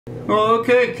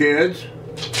Okay, kids.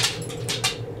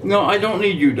 No, I don't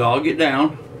need you, dog. Get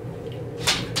down.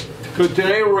 So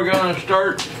today we're going to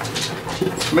start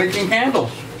making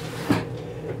candles.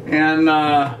 And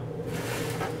the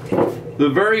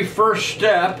very first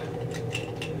step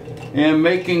in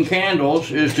making candles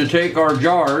is to take our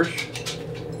jars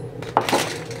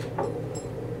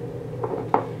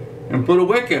and put a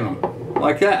wick in them,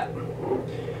 like that.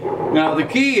 Now the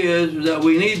key is that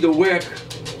we need the wick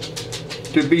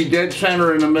to be dead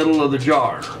center in the middle of the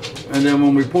jar. And then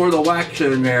when we pour the wax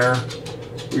in there,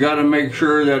 we got to make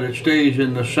sure that it stays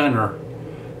in the center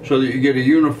so that you get a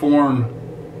uniform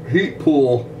heat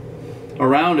pool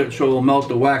around it so it'll melt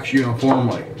the wax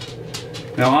uniformly.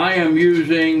 Now I am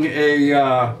using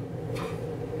a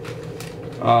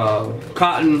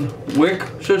cotton wick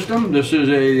system. This is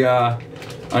an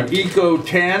Eco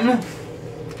 10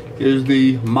 is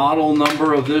the model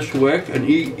number of this wick, an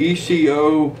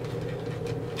ECO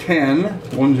 10,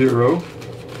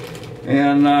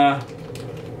 and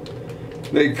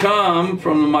they come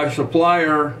from my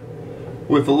supplier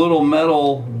with a little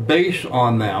metal base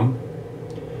on them,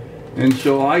 and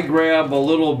so I grab a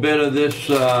little bit of this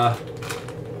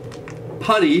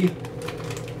putty,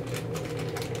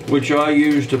 which I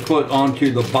use to put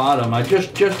onto the bottom. I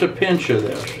just a pinch of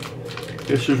this.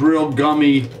 This is real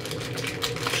gummy,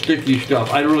 sticky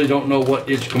stuff. I really don't know what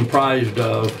it's comprised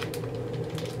of,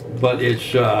 but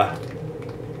it's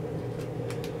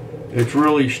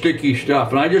really sticky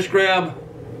stuff. And I just grab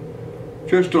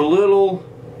just a little,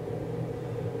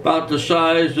 about the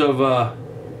size of about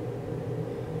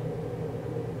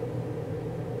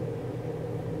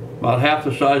half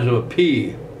the size of a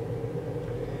pea,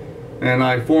 and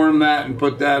I form that and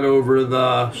put that over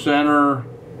the center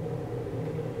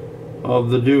of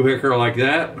the doohickey like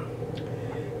that.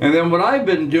 And then what I've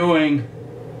been doing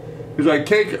is I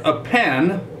take a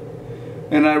pen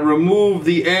and I remove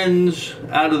the ends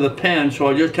out of the pen, so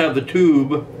I just have the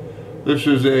tube. This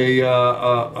is a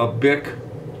Bic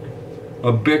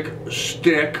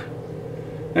stick.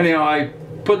 Anyhow, I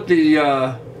put the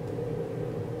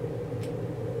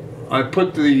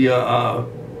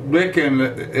wick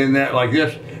in that like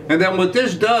this, and then what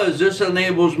this does, this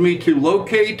enables me to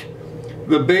locate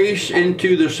the base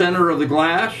into the center of the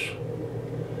glass,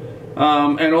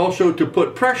 and also to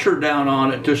put pressure down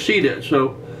on it to seat it.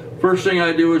 So first thing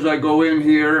I do is I go in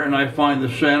here and I find the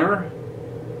center,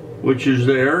 which is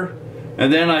there,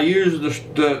 and then I use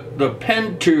the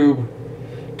pen tube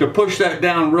to push that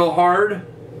down real hard,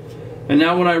 and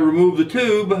now when I remove the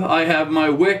tube, I have my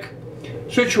wick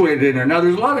situated in there. Now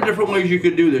there's a lot of different ways you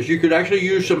could do this. You could actually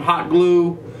use some hot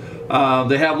glue.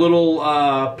 They have little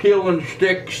peel and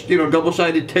sticks, you know,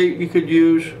 double-sided tape you could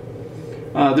use.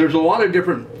 There's a lot of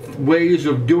different ways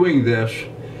of doing this.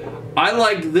 I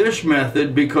like this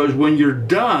method because when you're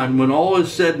done, when all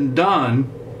is said and done,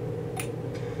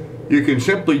 you can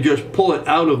simply just pull it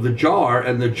out of the jar,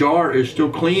 and the jar is still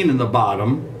clean in the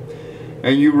bottom,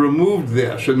 and you remove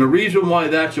this. And the reason why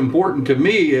that's important to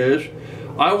me is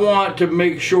I want to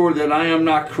make sure that I am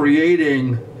not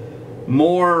creating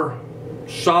more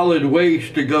solid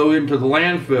waste to go into the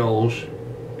landfills.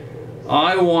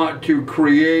 I want to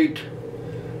create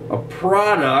a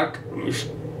product. Let me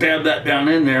stab that down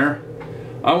in there.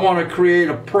 I want to create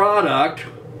a product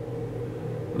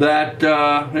that,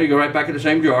 there you go, right back in the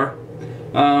same jar,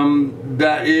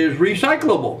 that is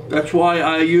recyclable. That's why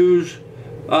I use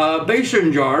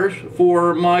basin jars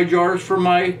for my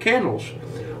candles.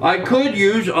 I could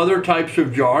use other types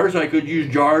of jars. I could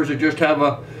use jars that just have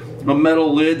a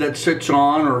metal lid that sits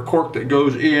on, or a cork that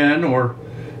goes in, or,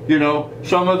 you know,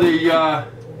 some of the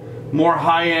more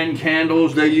high-end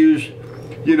candles, they use,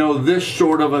 you know, this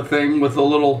sort of a thing with a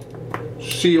little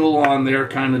seal on there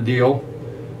kind of deal.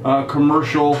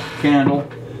 Commercial candle.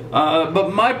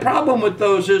 But my problem with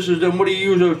those is then what do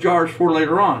you use those jars for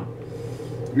later on?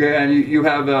 Yeah, and you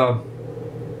have a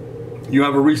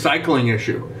recycling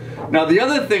issue. Now the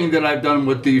other thing that I've done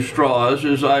with these straws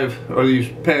is or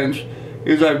these pens,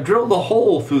 is I've drilled a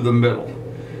hole through the middle.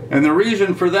 And the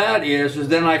reason for that is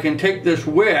then I can take this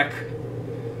wick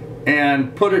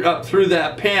and put it up through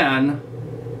that pen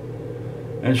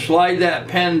and slide that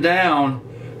pen down,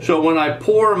 so when I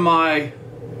pour my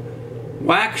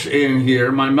wax in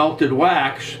here, my melted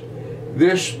wax,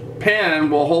 this pen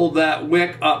will hold that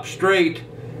wick up straight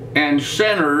and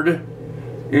centered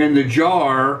in the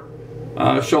jar,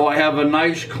 so I have a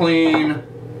nice clean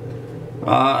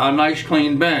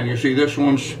bend. You see, this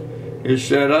one's is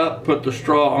set up, put the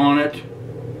straw on it.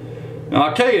 Now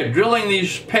I'll tell you, drilling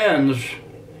these pens,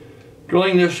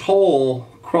 drilling this hole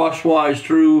crosswise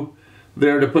through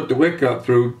there to put the wick up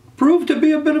through, proved to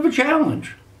be a bit of a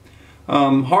challenge.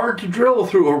 hard to drill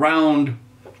through a round,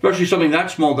 especially something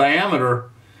that small diameter,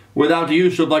 without the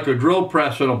use of like a drill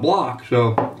press and a block.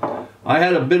 So I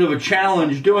had a bit of a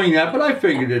challenge doing that, but I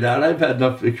figured it out. I've had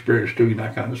enough experience doing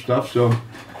that kind of stuff. So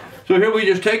here we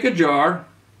just take a jar,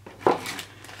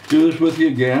 do this with you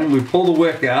again. We pull the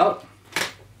wick out,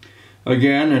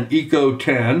 again an Eco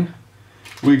 10.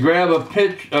 We grab a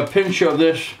pinch of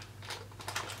this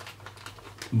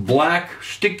black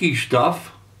sticky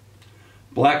stuff,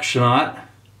 black snot,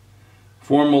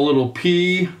 form a little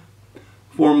P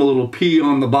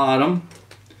on the bottom,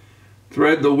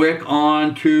 thread the wick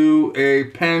onto a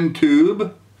pen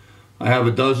tube. I have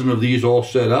a dozen of these all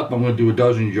set up. I'm going to do a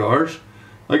dozen jars.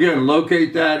 Again,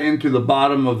 locate that into the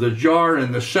bottom of the jar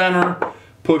in the center,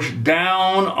 push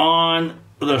down on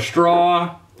the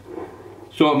straw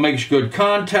so it makes good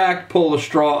contact, pull the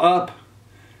straw up,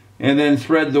 and then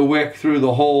thread the wick through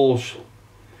the holes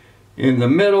in the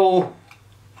middle.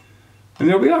 And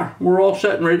there we are. We're all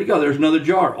set and ready to go. There's another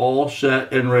jar, all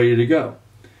set and ready to go.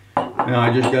 Now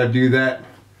I just got to do that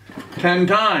 10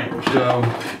 times. So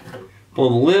pull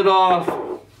the lid off,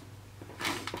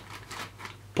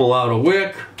 pull out a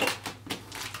wick,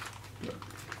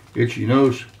 itchy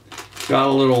nose, got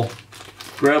a little,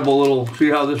 grab a little, see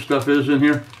how this stuff is in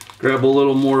here? Grab a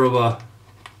little more of a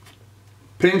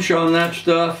pinch on that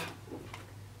stuff.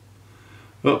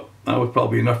 Oh, that was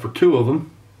probably enough for 2 of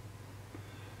them.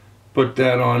 Put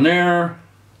that on there,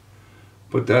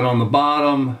 put that on the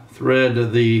bottom,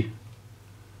 thread the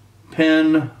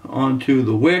pen onto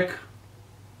the wick,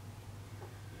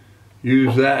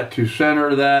 use that to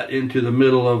center that into the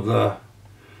middle of the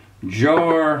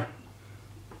jar,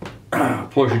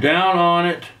 push down on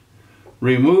it,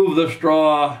 remove the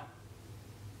straw,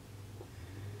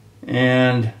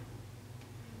 and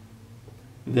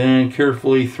then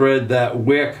carefully thread that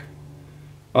wick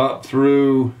up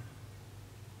through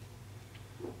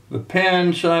the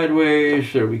pen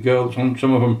sideways. There we go.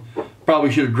 Some of them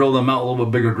probably should have drilled them out a little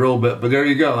bit bigger drill bit, but there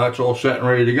you go. That's all set and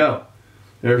ready to go.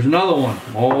 There's another one,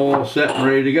 all set and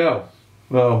ready to go.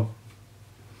 So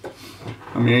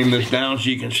let me aim this down so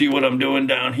you can see what I'm doing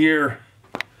down here,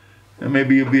 and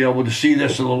maybe you'll be able to see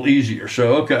this a little easier.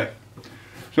 So okay,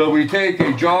 so we take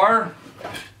a jar,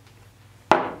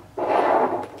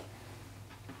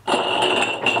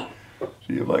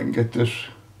 see if I can get this.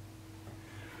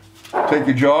 Take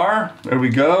a jar, there we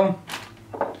go.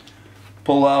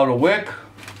 Pull out a wick.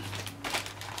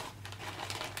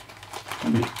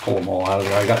 Let me just pull them all out of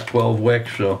there. I got 12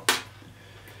 wicks, so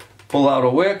pull out a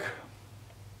wick.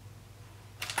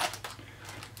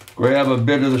 Grab a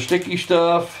bit of the sticky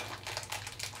stuff.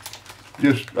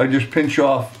 I just pinch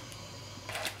off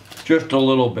just a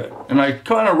little bit, and I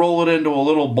kind of roll it into a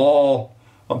little ball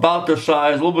about the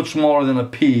size, a little bit smaller than a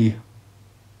pea.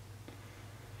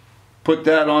 Put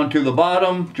that onto the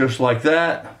bottom, just like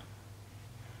that.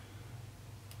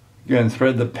 Again,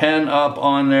 thread the pen up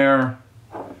on there.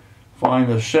 Find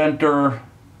the center.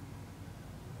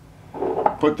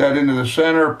 Put that into the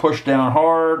center, push down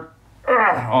hard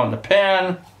on the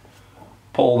pen.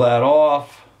 Pull that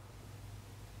off.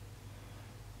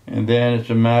 And then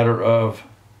it's a matter of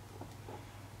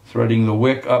threading the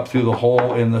wick up through the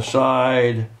hole in the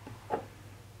side.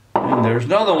 And there's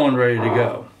another one ready to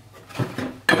go.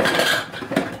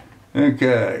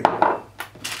 Okay.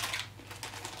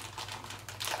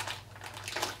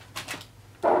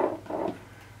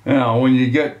 Now, when you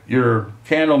get your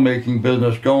candle making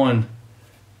business going,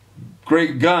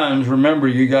 great guns, remember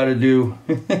you got to do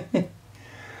a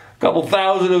couple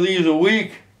thousand of these a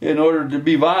week in order to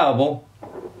be viable.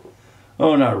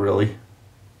 Oh, not really.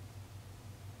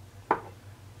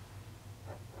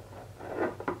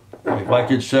 If I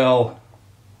could sell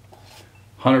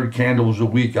 100 candles a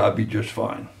week, I'd be just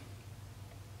fine.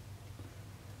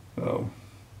 So,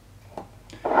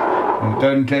 and it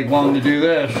doesn't take long to do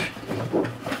this.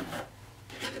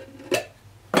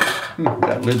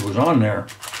 That lid was on there.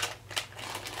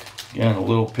 Again, a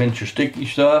little pinch of sticky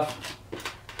stuff.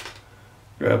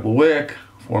 Grab a wick,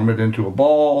 form it into a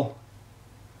ball.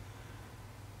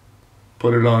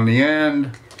 Put it on the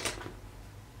end.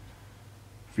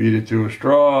 Feed it through a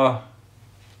straw.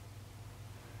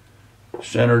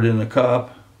 Center it in the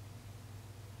cup.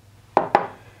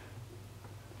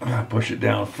 Push it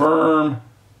down firm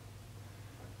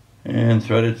and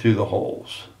thread it through the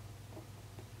holes.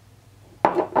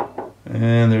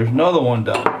 And there's another one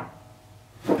done.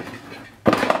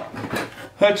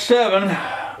 That's 7.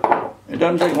 It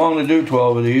doesn't take long to do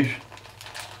 12 of these.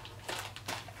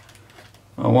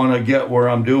 I want to get where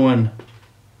I'm doing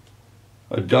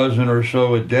a dozen or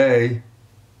so a day,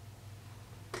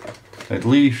 at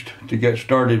least to get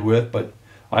started with, but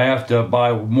I have to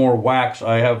buy more wax.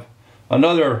 I have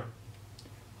another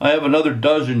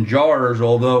dozen jars,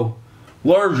 although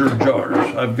larger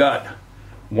jars. I've got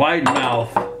wide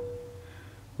mouth.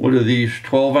 What are these?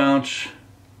 12 ounce?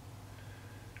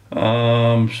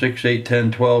 6, 8,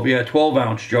 10, 12. Yeah, 12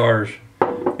 ounce jars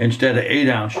instead of 8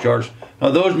 ounce jars.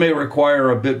 Now those may require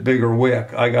a bit bigger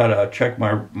wick. I gotta check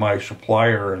my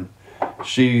supplier and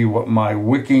see what my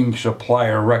wicking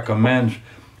supplier recommends.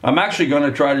 I'm actually going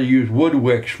to try to use wood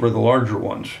wicks for the larger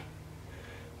ones.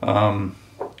 I'm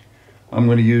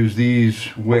going to use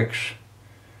these wicks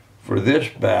for this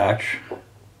batch.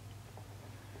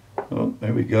 Oh,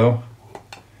 there we go.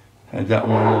 Had that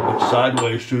one a little bit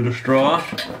sideways through the straw.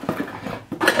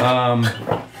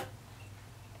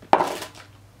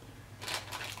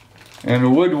 And the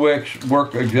wood wicks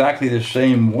work exactly the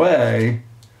same way,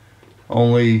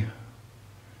 only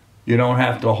you don't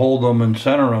have to hold them and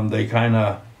center them. They kind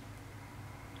of,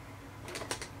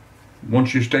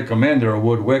 once you stick them in, they're a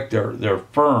wood wick. They're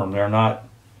firm. They're not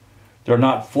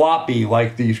floppy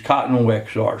like these cotton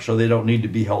wicks are. So they don't need to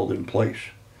be held in place.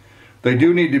 They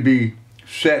do need to be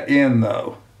set in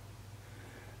though,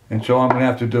 and so I'm going to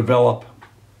have to develop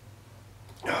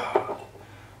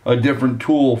a different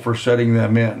tool for setting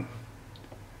them in.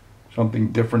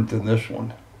 Something different than this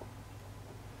one.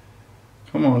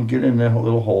 Come on, get in that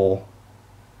little hole.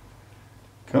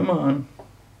 Come on.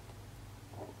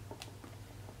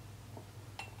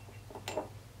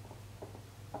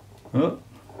 Oh.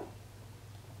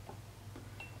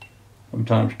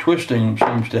 Sometimes twisting them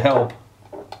seems to help.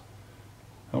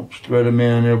 Helps thread them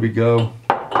in. There we go.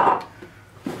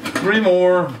 3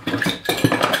 more.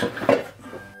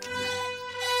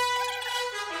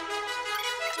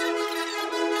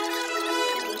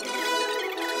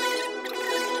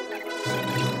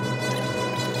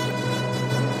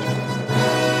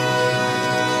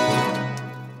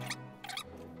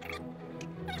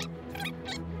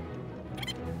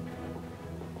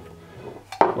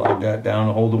 Slide that down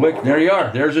to hold the wick. There you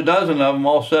are. There's a dozen of them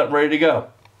all set, ready to go.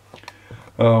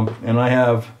 And I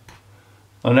have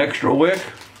an extra wick,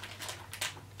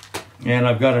 and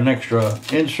I've got an extra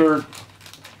insert,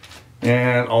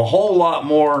 and a whole lot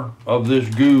more of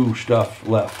this goo stuff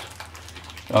left.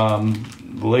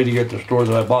 The lady at the store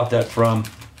that I bought that from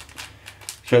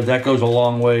said that goes a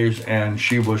long ways, and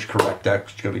she was correct.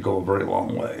 That's going to go a very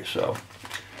long way. So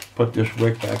put this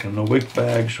wick back in the wick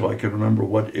bag so I can remember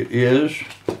what it is.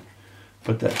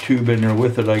 Put that tube in there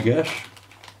with it, I guess,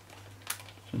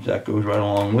 since that goes right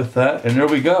along with that. And there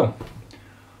we go.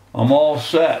 I'm all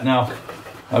set. Now,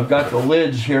 I've got the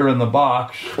lids here in the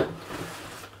box,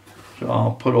 so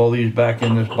I'll put all these back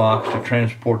in this box to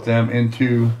transport them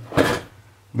into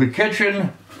the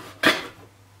kitchen,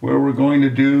 where we're going to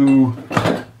do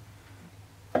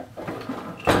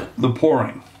the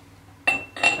pouring.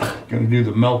 Going to do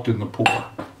the melt in the pour.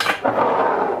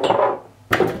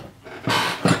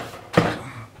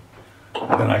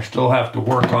 Then I still have to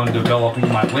work on developing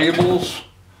my labels.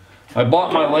 I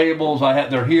bought my labels.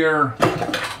 They're here.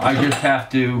 I just have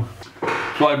to.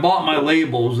 So I bought my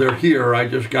labels. They're here. I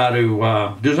just got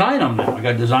to design them now. I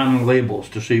got to design the labels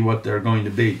to see what they're going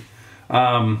to be.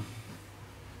 I'm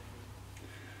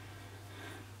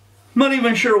not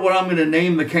even sure what I'm going to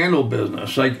name the candle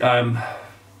business. I'm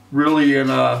really in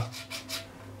a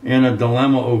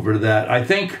dilemma over that. I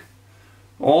think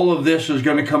all of this is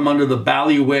going to come under the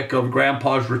bailiwick of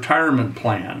Grandpa's retirement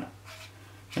plan.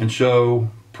 And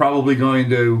so probably going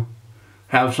to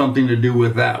have something to do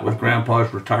with that, with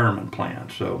Grandpa's retirement plan.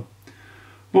 So,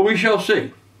 but we shall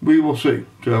see. We will see.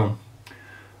 So,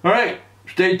 all right.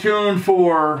 Stay tuned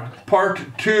for part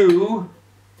 2,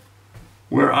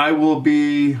 where I will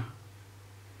be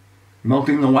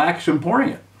melting the wax and pouring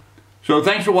it. So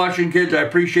thanks for watching, kids. I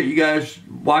appreciate you guys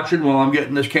watching while I'm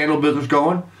getting this candle business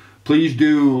going. Please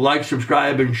do like,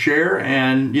 subscribe, and share.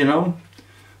 And, you know,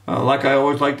 like I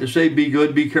always like to say, be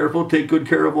good, be careful, take good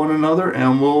care of one another,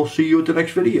 and we'll see you at the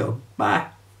next video. Bye.